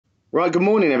Right, good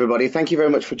morning, everybody. Thank you very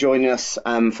much for joining us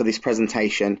for this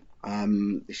presentation,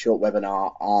 this short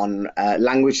webinar on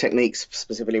language techniques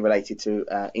specifically related to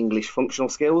English functional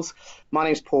skills. My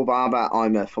name is Paul Barber.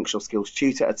 I'm a functional skills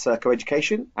tutor at Serco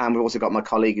Education, and we've also got my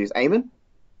colleague who's Eamon.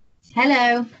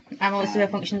 Hello, I'm also a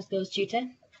functional skills tutor.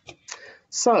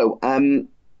 So,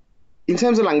 in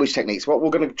terms of language techniques, what we're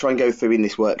going to try and go through in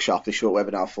this workshop, this short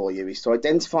webinar for you, is to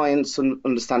identify and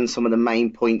understand some of the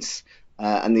main points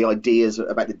and the ideas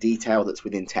about the detail that's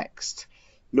within text,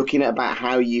 looking at about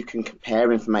how you can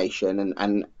compare information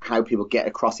and how people get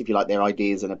across, if you like, their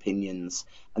ideas and opinions.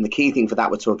 And the key thing for that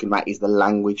we're talking about is the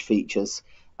language features,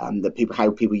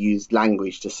 how people use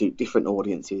language to suit different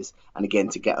audiences, and again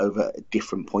to get over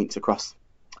different points across.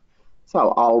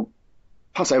 So I'll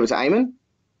pass over to Eamon.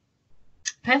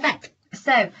 Perfect.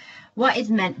 So, what is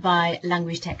meant by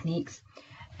language techniques?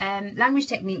 Language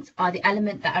techniques are the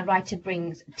element that a writer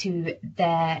brings to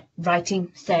their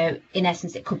writing. So, in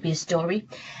essence, it could be a story.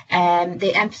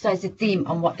 They emphasize the theme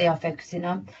on what they are focusing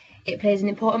on. It plays an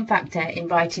important factor in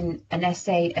writing an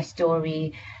essay, a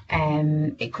story.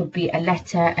 It could be a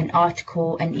letter, an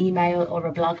article, an email, or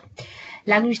a blog.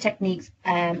 Language techniques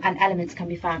and elements can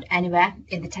be found anywhere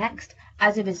in the text.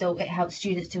 As a result, it helps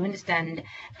students to understand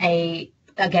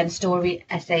again, story,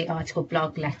 essay, article,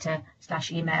 blog, letter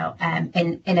 / email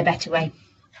in a better way.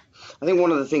 I think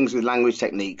one of the things with language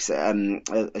techniques,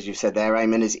 as you said there,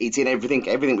 Eamon, is it's in everything.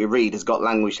 Everything we read has got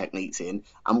language techniques in,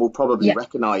 and we'll probably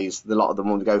recognise a lot of them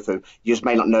when we go through. You just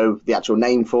may not know the actual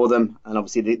name for them, and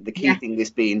obviously the key thing, this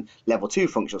being level 2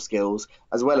 functional skills,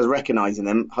 as well as recognising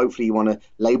them. Hopefully, you want to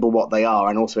label what they are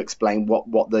and also explain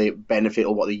what the benefit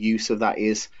or what the use of that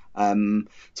is.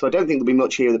 So I don't think there'll be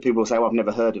much here that people will say, "Well, I've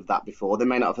never heard of that before." They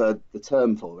may not have heard the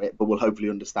term for it, but we'll hopefully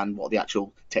understand what the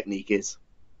actual technique is.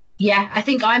 Yeah, I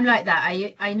think I'm like that.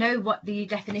 I know what the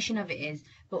definition of it is,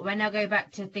 but when I go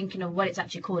back to thinking of what it's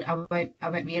actually called, I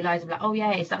won't realise. I'm like, oh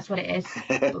yeah, that's what it is.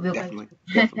 But we'll definitely.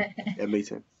 Yeah, me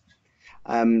too.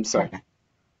 Sorry.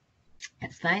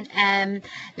 That's fine.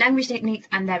 Language techniques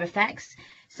and their effects.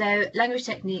 So language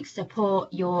techniques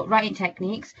support your writing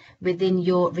techniques within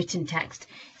your written text.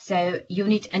 So you'll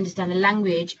need to understand the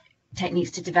language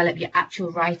techniques to develop your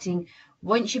actual writing.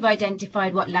 Once you've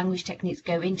identified what language techniques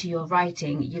go into your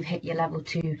writing, you've hit your level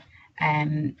 2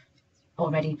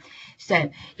 already.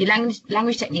 So your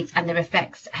language techniques and their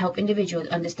effects help individuals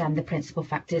understand the principal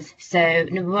factors. So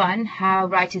number 1, how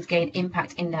writers gain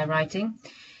impact in their writing.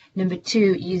 Number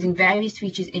 2, using various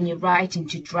features in your writing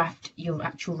to draft your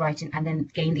actual writing and then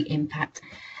gain the impact.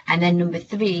 And then number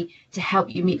 3, to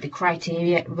help you meet the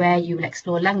criteria where you will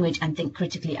explore language and think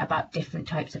critically about different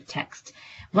types of text.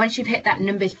 Once you've hit that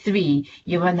number 3,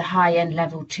 you're on the high-end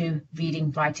level 2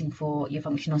 reading, writing for your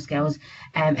functional skills.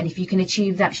 And if you can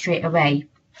achieve that straight away,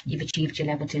 you've achieved your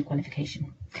level 2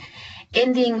 qualification.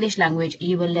 In the English language,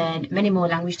 you will learn many more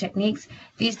language techniques.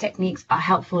 These techniques are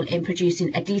helpful in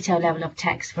producing a detailed level of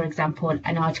text, for example,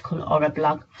 an article or a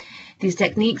blog. These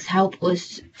techniques help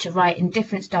us to write in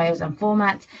different styles and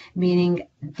formats, meaning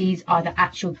these are the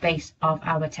actual base of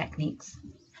our techniques.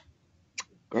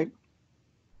 Great.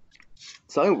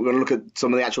 So we're going to look at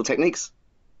some of the actual techniques.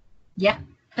 Yeah.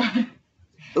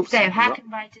 Oops, so how can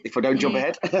writers... If I don't jump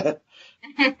ahead.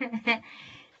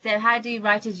 So how do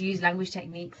writers use language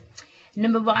techniques?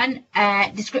 Number 1,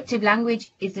 descriptive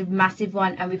language is a massive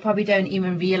one, and we probably don't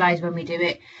even realise when we do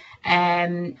it.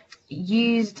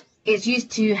 It's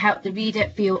used to help the reader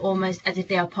feel almost as if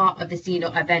they are part of the scene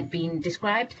or event being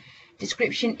described.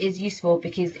 Description is useful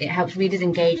because it helps readers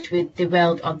engage with the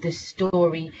world of the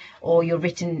story or your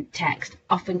written text,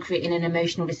 often creating an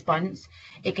emotional response.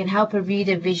 It can help a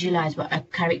reader visualise what a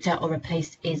character or a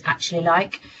place is actually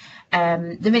like.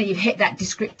 The minute you've hit that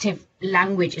descriptive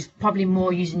language, is probably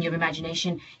more using your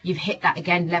imagination. You've hit that,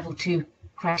 again, level 2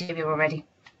 criteria already.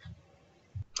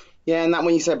 Yeah, and that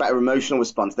when you say about emotional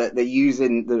response, they're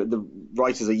using the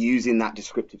writers are using that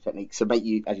descriptive technique to make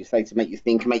you, as you say, to make you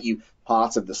think, make you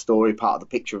part of the story, part of the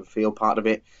picture, and feel part of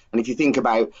it. And if you think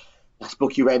about that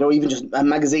book you read, or even just a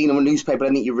magazine or a newspaper,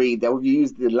 anything you read, they'll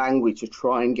use the language to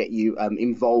try and get you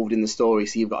involved in the story,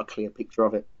 so you've got a clear picture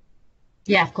of it.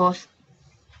 Yeah, of course.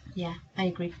 Yeah, I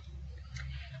agree.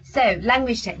 So,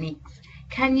 language techniques.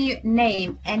 Can you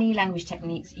name any language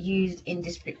techniques used in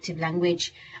descriptive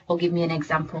language, or give me an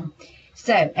example?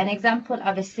 So, an example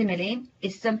of a simile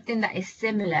is something that is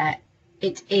similar,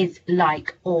 it is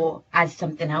like, or as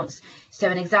something else. So,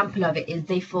 an example of it is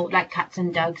they fought like cats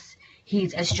and dogs.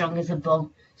 He's as strong as a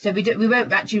bull. So we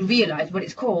won't actually realise what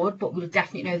it's called, but we'll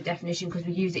definitely know the definition because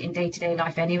we use it in day-to-day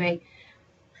life anyway.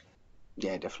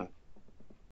 Yeah, definitely.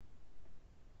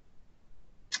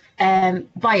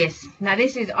 Bias. Now,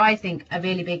 this is, I think, a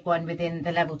really big one within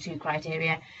the level 2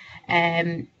 criteria.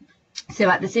 So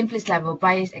at the simplest level,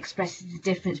 bias expresses the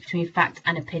difference between fact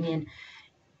and opinion.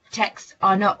 Texts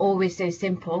are not always so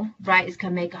simple. Writers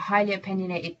can make a highly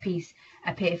opinionated piece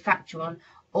appear factual,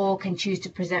 or can choose to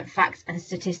present facts and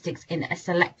statistics in a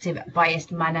selective,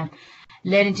 biased manner.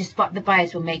 Learning to spot the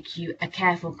bias will make you a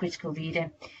careful, critical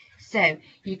reader. So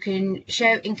you can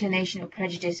show inclination or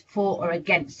prejudice for or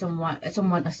against someone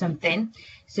or something.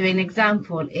 So an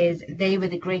example is, they were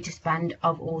the greatest band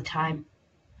of all time.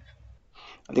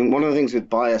 I think one of the things with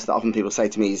bias that often people say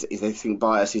to me is they think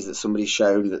bias is that somebody's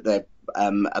shown that they're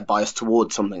a bias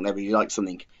towards something, they really like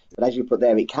something. But as you put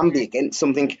there, it can be against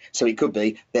something. So it could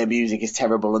be their music is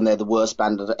terrible and they're the worst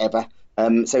band ever.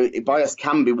 So bias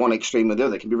can be one extreme or the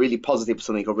other. It can be really positive for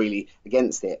something or really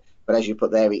against it. But as you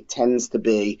put there, it tends to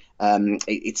be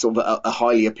it's sort of a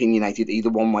highly opinionated either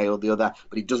one way or the other.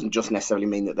 But it doesn't just necessarily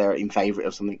mean that they're in favour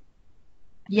of something.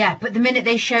 Yeah, but the minute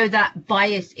they show that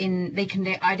bias they can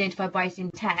identify bias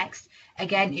in text,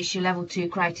 again, it's your level 2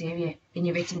 criteria in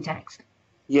your written text.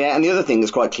 Yeah, and the other thing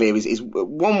that's quite clear is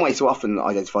one way to often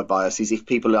identify bias is if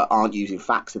people aren't using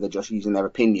facts, if they're just using their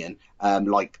opinion,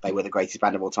 like they were the greatest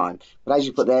band of all time. But as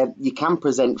you put there, you can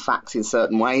present facts in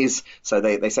certain ways. So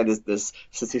they say there's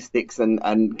statistics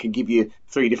and can give you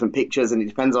 3 different pictures, and it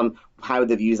depends on how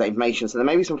they've used that information. So there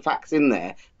may be some facts in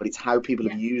there, but it's how people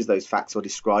have used those facts or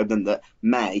described them that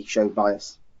may show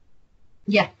bias.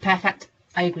 Yeah, perfect.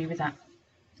 I agree with that.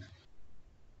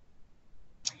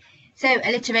 So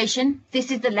alliteration, this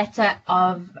is the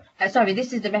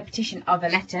repetition of a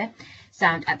letter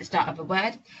sound at the start of a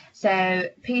word. So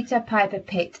Peter Piper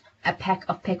picked a peck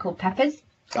of pickled peppers.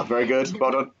 That's very good.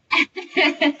 Well done.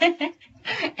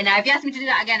 And now if you ask me to do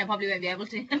that again, I probably won't be able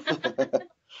to.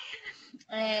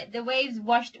 The waves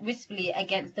washed wistfully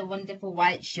against the wonderful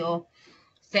white shore.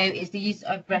 So it's the use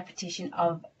of repetition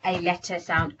of a letter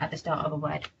sound at the start of a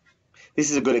word. This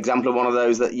is a good example of one of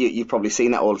those that you've probably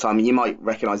seen that all the time, and you might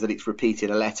recognise that it's repeated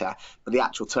a letter, but the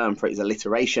actual term for it is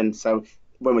alliteration. So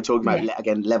when we're talking about,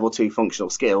 again, level 2 functional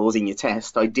skills in your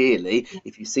test, ideally,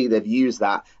 if you see they've used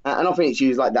that, and often it's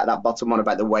used like that bottom one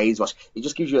about the waves wash, it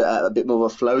just gives you a bit more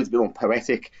of a flow, it's a bit more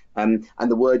poetic, and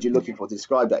the word you're looking for to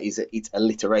describe that is it's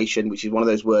alliteration, which is one of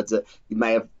those words that you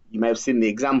may have seen the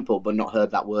example but not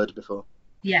heard that word before.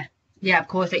 Yeah, of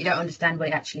course, that you don't understand what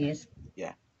it actually is.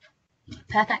 Yeah.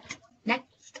 Perfect.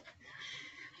 Next.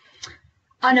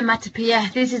 Onomatopoeia.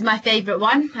 This is my favourite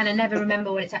one, and I never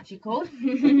remember what it's actually called.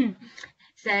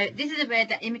 So this is a word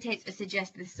that imitates or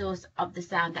suggests the source of the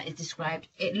sound that is described.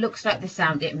 It looks like the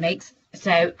sound it makes.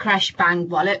 So crash, bang,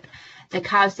 wallop. The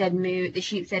cow said moo, the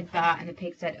sheep said baa, and the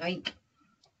pig said oink.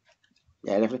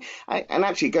 Yeah, definitely. And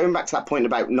actually, going back to that point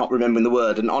about not remembering the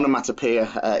word, an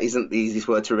onomatopoeia isn't the easiest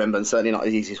word to remember and certainly not the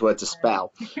easiest word to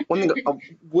spell. One thing I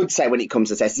would say when it comes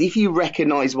to tests is if you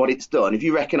recognise what it's done, if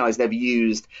you recognise they've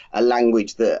used a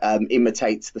language that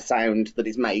imitates the sound that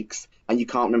it makes, and you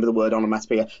can't remember the word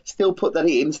onomatopoeia, still put that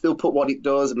in, still put what it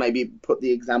does, maybe put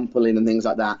the example in and things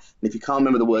like that. And if you can't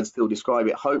remember the word, still describe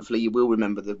it. Hopefully you will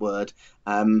remember the word.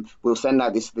 We'll send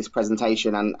out this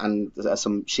presentation and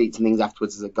some sheets and things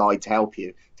afterwards as a guide to help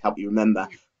you remember.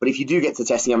 But if you do get to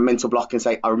testing, you have a mental block and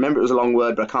say, I remember it was a long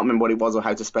word, but I can't remember what it was or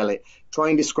how to spell it, try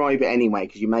and describe it anyway,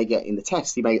 because you may get in the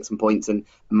test, you may get some points and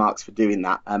marks for doing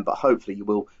that. But hopefully you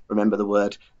will remember the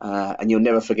word and you'll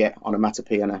never forget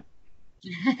onomatopoeia now.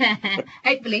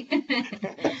 Hopefully.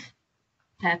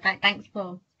 Perfect. Thanks,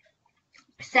 Paul.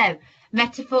 So,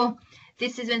 metaphor.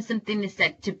 This is when something is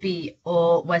said to be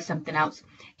or was something else.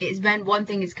 It is when one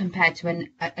thing is compared to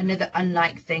another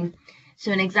unlike thing.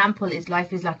 So an example is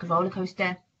life is like a roller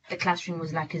coaster. The classroom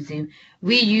was like a zoo.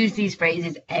 We use these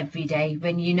phrases every day.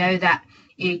 When you know that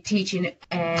you're teaching,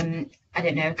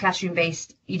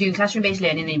 classroom-based, you're doing classroom-based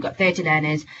learning and you've got 30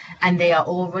 learners and they are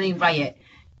all running riot.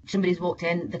 Somebody's walked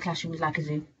in, the classroom was like a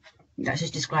zoo. That's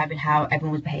just describing how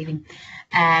everyone was behaving.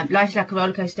 Life's like a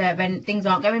roller coaster when things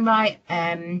aren't going right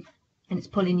and it's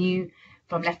pulling you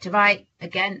from left to right.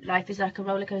 Again, life is like a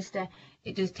roller coaster.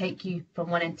 It does take you from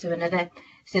one end to another.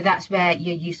 So that's where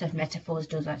your use of metaphors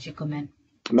does actually come in.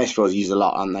 Metaphors used a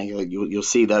lot, aren't they? You'll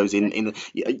see those in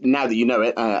now that you know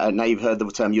it. Now you've heard the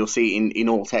term, you'll see it in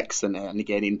all texts and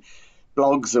again in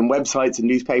blogs and websites and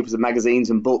newspapers and magazines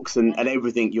and books and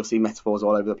everything. You'll see metaphors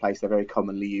all over the place. They're very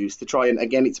commonly used to try and,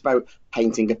 again, it's about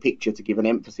painting a picture to give an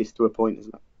emphasis to a point,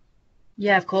 isn't it?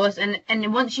 Yeah, of course.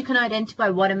 And once you can identify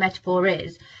what a metaphor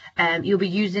is, you'll be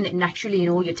using it naturally in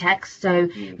all your texts. So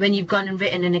when you've gone and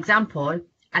written an example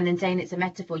and then saying it's a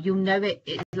metaphor, you'll know it.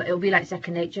 It'll be like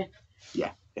second nature.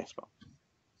 Yeah, yes.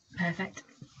 Perfect.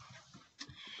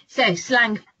 So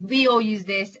slang, we all use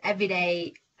this every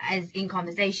day as in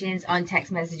conversations, on text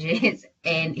messages,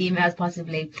 in emails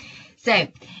possibly. So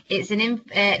this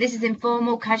is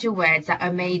informal, casual words that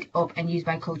are made up and used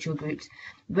by cultural groups.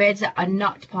 Words that are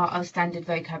not part of standard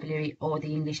vocabulary or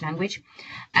the English language.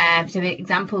 So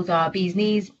examples are bee's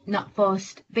knees, not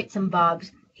fussed, bits and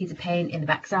bobs, he's a pain in the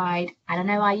backside. And I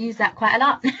know I use that quite a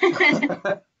lot.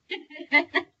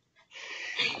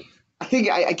 I think,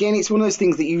 again, it's one of those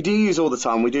things that you do use all the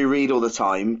time. We do read all the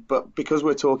time, but because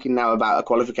we're talking now about a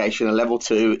qualification, a level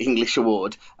 2 English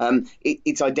award,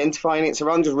 it's identifying it. So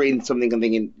rather than just reading something and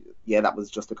thinking, yeah, that was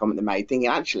just a comment they made, thinking,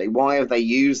 actually, why have they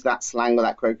used that slang or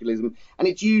that colloquialism? And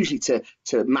it's usually to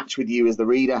match with you as the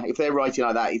reader. If they're writing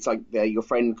like that, it's like they're your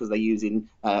friend because they're using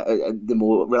the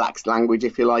more relaxed language,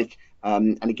 if you like.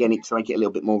 And again, it's to make it a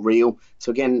little bit more real.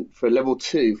 So again, for level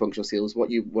 2 functional skills,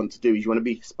 what you want to do is you want to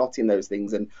be spotting those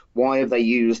things and why have they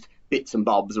used bits and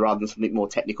bobs rather than something more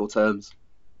technical terms.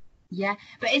 Yeah,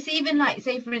 but it's even like,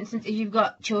 say, for instance, if you've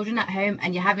got children at home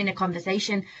and you're having a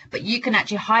conversation, but you can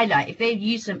actually highlight, if they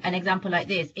use an example like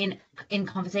this in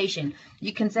conversation,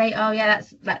 you can say, oh, yeah,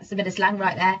 that's a bit of slang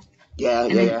right there. Yeah,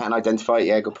 and identify it.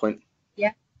 Yeah, good point.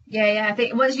 Yeah. I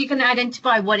think once you can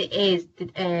identify what it is,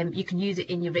 you can use it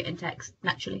in your written text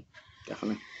naturally.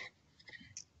 Definitely.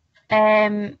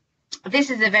 This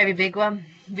is a very big one.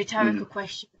 Rhetorical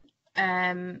question.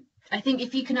 I think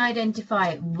if you can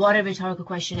identify what a rhetorical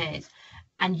question is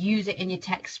and use it in your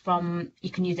text you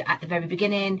can use it at the very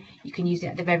beginning, you can use it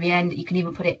at the very end, you can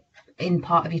even put it in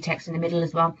part of your text in the middle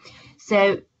as well.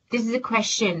 So this is a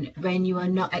question when you are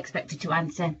not expected to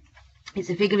answer. It's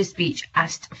a figure of speech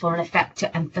asked for an effect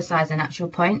to emphasize an actual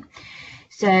point.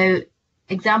 So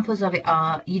examples of it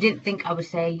are, you didn't think I would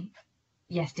say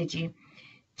yes, did you?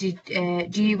 Do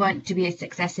you want to be a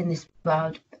success in this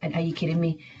world? And are you kidding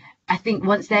me? I think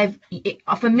once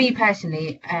for me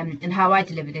personally, and how I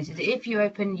deliver this is if you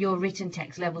open your written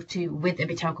text level 2 with a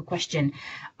rhetorical question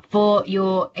for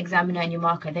your examiner and your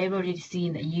marker, they've already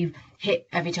seen that you've hit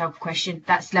a rhetorical question.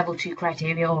 That's level 2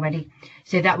 criteria already.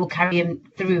 So that will carry them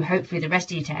through, hopefully, the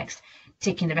rest of your text,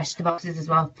 ticking the rest of the boxes as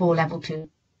well for level 2.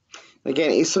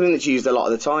 Again, it's something that's used a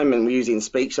lot of the time, and we use it in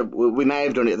speech. So we may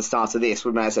have done it at the start of this.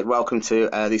 We may have said, "Welcome to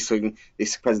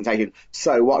this presentation.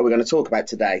 So, what are we going to talk about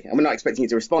today?" And we're not expecting you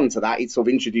to respond to that. It's sort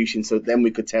of introducing, so then we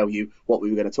could tell you what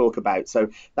we were going to talk about. So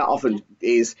that often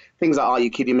is things like, "Are you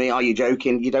kidding me? Are you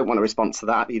joking?" You don't want a response to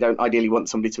that. You don't ideally want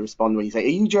somebody to respond when you say, "Are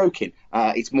you joking?"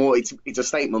 It's a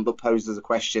statement but posed as a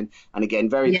question, and again,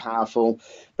 very powerful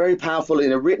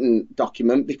in a written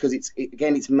document because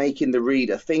it's making the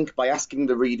reader think. By asking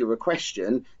the reader a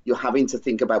question, you're having to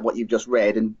think about what you've just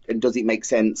read and does it make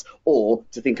sense, or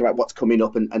to think about what's coming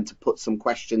up and to put some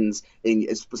questions in,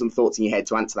 put some thoughts in your head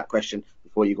to answer that question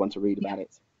before you go on to read about it.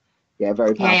 Yeah,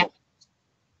 very powerful.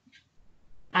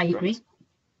 I agree.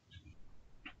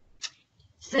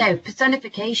 So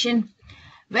personification,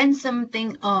 when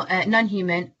something or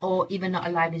non-human or even not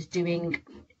alive is doing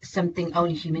something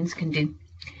only humans can do.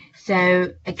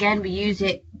 So again, we use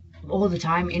it all the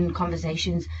time in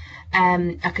conversations.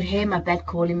 I could hear my bed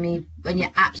calling me. When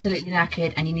you're absolutely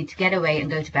knackered and you need to get away and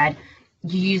go to bed,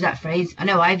 you use that phrase. I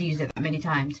know I've used it that many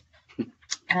times.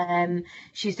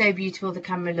 She's so beautiful, the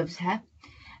camera loves her.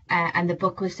 And the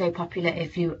book was so popular,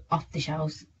 it flew off the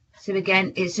shelves. So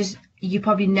again, it's just, you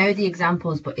probably know the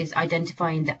examples, but it's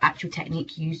identifying the actual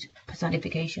technique used,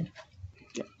 personification.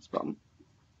 Yeah, spot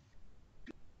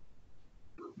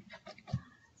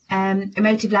on.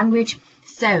 Emotive language.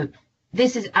 So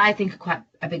this is, I think, quite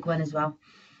a big one as well.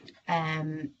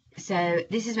 So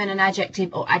this is when an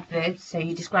adjective or adverb, so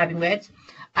you're describing words,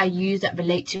 are used that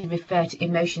relate to refer to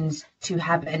emotions to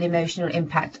have an emotional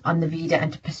impact on the reader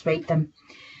and to persuade them.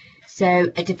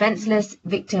 So a defenseless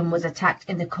victim was attacked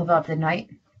in the cover of the night.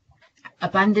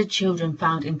 Abandoned children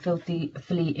found in filthy,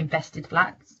 flea-infested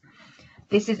flats.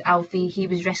 This is Alfie. He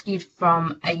was rescued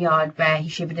from a yard where he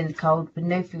shivered in the cold with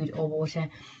no food or water.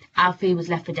 Alfie was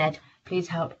left for dead. Please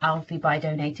help Alfie by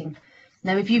donating.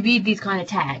 Now, if you read these kind of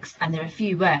texts and there are a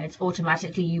few words,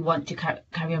 automatically you want to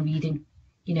carry on reading.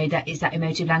 You know, that is that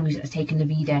emotive language that's taken the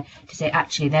reader to say,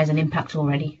 actually, there's an impact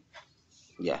already.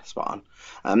 Yeah, spot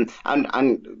on.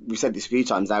 And we've said this a few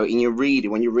times now, when you're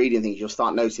reading things, you'll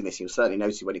start noticing this. You'll certainly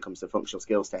notice it when it comes to functional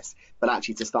skills tests, but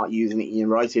actually to start using it in your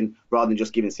writing, rather than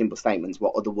just giving simple statements,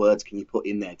 what other words can you put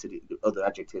in there to do, other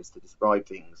adjectives to describe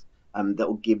things that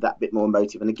will give that bit more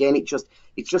emotive. And again,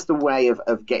 it's just a way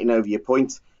of getting over your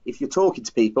point. If you're talking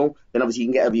to people, then obviously you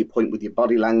can get over your point with your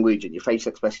body language and your facial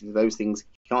expressions and those things.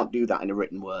 You can't do that in a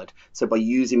written word. So by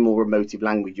using more emotive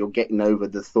language, you're getting over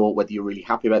the thought, whether you're really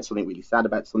happy about something, really sad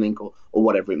about something, or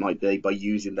whatever it might be, by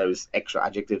using those extra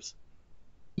adjectives.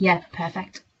 Yeah,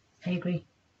 perfect. I agree.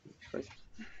 Great.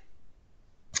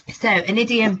 So an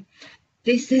idiom.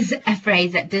 This is a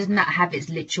phrase that does not have its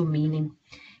literal meaning.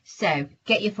 So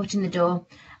get your foot in the door.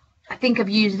 I think I've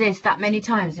used this that many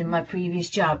times in my previous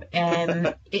job.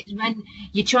 It's when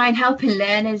you try and helping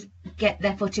learners get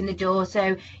their foot in the door.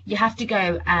 So you have to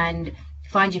go and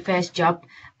find your first job,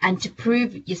 and to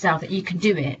prove yourself that you can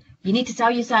do it, you need to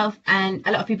sell yourself. And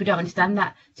a lot of people don't understand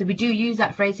that. So we do use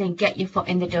that phrase saying get your foot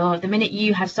in the door. The minute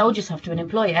you have sold yourself to an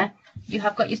employer, you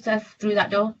have got yourself through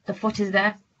that door. The foot is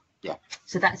there. Yeah.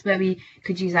 So that's where we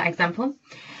could use that example.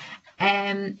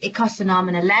 It costs an arm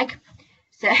and a leg.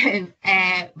 So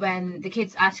when the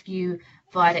kids ask you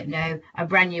for, I don't know, a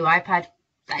brand new iPad,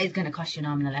 that is going to cost you an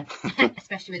arm and a leg,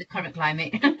 especially with the current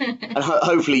climate. And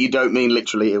hopefully you don't mean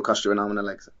literally it'll cost you an arm and a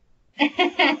leg.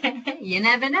 You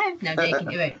never know. No,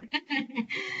 joking, you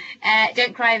won't.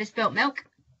 Don't cry over spilt milk.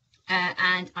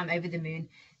 And I'm over the moon.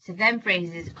 So them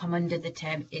phrases come under the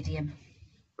term idiom.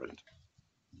 Brilliant.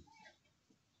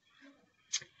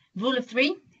 Rule of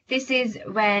three. This is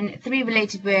when three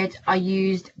related words are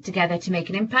used together to make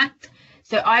an impact.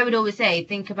 So I would always say,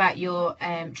 think about your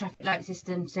traffic light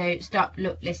system. So stop,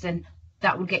 look, listen.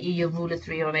 That will get you your rule of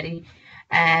three already.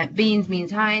 Beans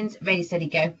means Heinz. Ready, steady,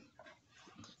 go.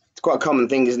 It's quite a common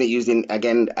thing, isn't it? Used in,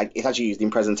 again, it's actually used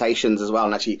in presentations as well.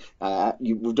 And actually,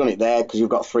 we've done it there because you've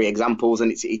got three examples,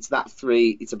 and it's that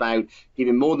three. It's about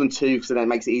giving more than two, so then it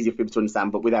makes it easier for people to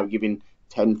understand, but without giving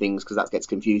 10 things, because that gets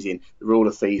confusing. The rule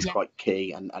of three is quite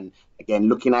key, and again,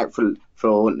 looking out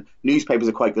for newspapers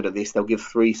are quite good at this. They'll give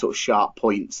three sort of sharp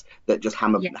points that just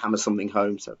hammer something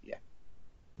home. So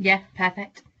yeah,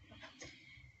 perfect.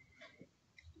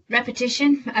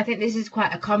 Repetition. I think this is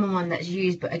quite a common one that's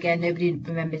used, but again, nobody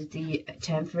remembers the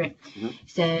term for it.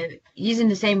 So using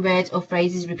the same words or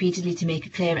phrases repeatedly to make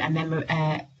it clearer and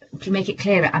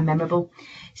memorable.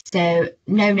 So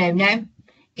no.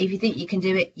 If you think you can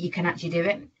do it, you can actually do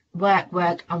it. Work,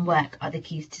 and work are the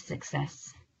keys to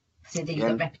success. So that you've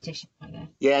got repetition right there.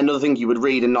 Yeah, another thing you would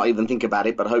read and not even think about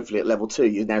it, but hopefully at level 2,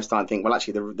 you now start to think, well,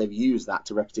 actually, they've used that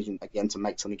to repetition again to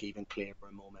make something even clearer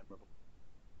and more memorable.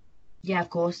 Yeah, of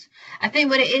course. I think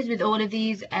what it is with all of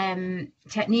these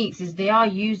techniques is they are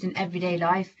used in everyday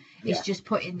life. It's just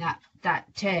putting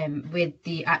that term with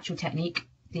the actual technique.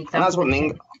 The example. And that's one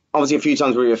thing. Obviously, a few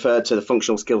times we refer to the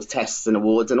functional skills tests and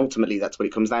awards, and ultimately that's what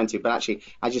it comes down to. But actually,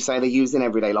 as you say, they're used in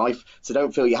everyday life. So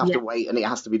don't feel you have to wait and it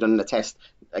has to be done in a test.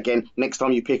 Again, next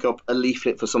time you pick up a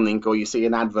leaflet for something or you see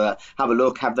an advert, have a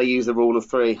look. Have they used the rule of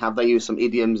three? Have they used some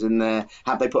idioms in there?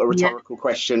 Have they put a rhetorical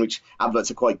question, which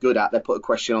adverts are quite good at? They put a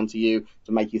question onto you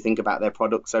to make you think about their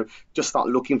product. So just start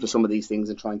looking for some of these things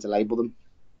and trying to label them.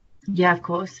 Yeah, of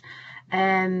course. So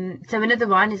another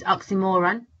one is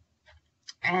oxymoron.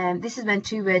 This is when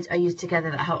two words are used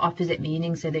together that have opposite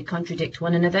meanings, so they contradict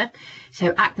one another.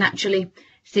 So act naturally,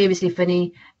 seriously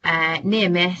funny, near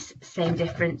miss, same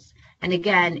difference. And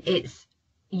again, it's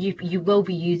you will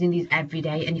be using these every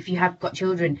day, and if you have got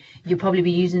children, you'll probably be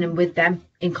using them with them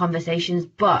in conversations.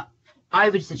 But I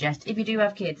would suggest, if you do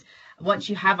have kids, once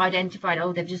you have identified,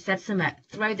 oh, they've just said something,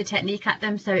 throw the technique at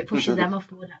them so it pushes them off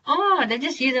board. Oh, they're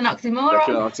just using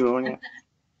oxymoron.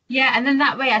 Yeah, and then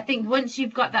that way, I think once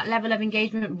you've got that level of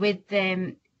engagement with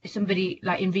somebody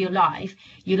like in real life,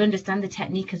 you'll understand the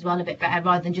technique as well a bit better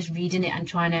rather than just reading it and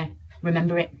trying to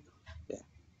remember it. Yeah.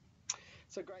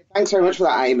 So great. Thanks very much for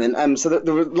that, Eamon. So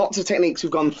there were lots of techniques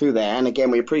we've gone through there, and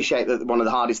again, we appreciate that one of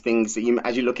the hardest things that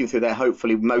as you're looking through there,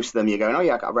 hopefully most of them you're going, oh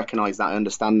yeah, I recognise that, I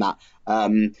understand that.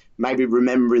 Maybe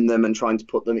remembering them and trying to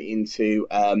put them into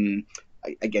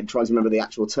again, trying to remember the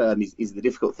actual term is the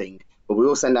difficult thing. But we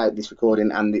will send out this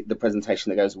recording and the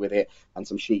presentation that goes with it and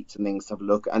some sheets and things to have a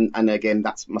look. And again,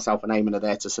 that's myself and Eamon are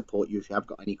there to support you if you have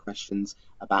got any questions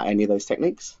about any of those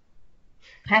techniques.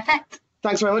 Perfect.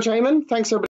 Thanks very much, Eamon. Thanks, everybody.